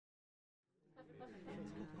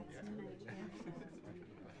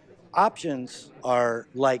Options are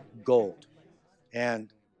like gold,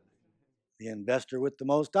 and the investor with the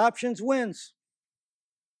most options wins.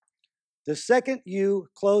 The second you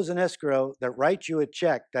close an escrow that writes you a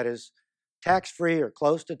check that is tax-free or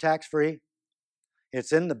close to tax-free,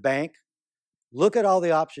 it's in the bank, look at all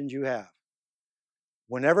the options you have.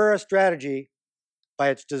 Whenever a strategy, by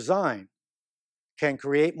its design, can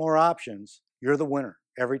create more options, you're the winner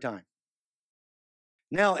every time.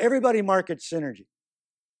 Now, everybody markets synergy.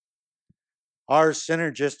 Our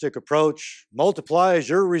synergistic approach multiplies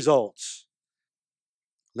your results.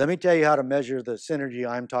 Let me tell you how to measure the synergy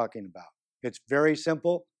I'm talking about. It's very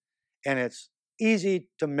simple and it's easy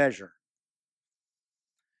to measure.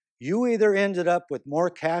 You either ended up with more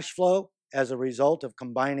cash flow as a result of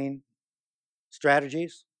combining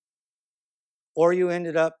strategies, or you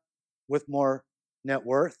ended up with more net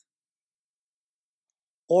worth,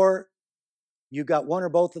 or you got one or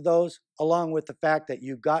both of those, along with the fact that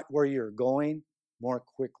you got where you're going more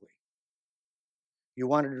quickly. You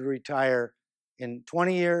wanted to retire in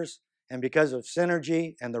 20 years, and because of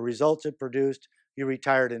synergy and the results it produced, you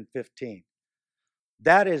retired in 15.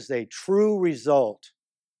 That is a true result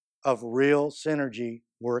of real synergy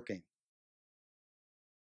working.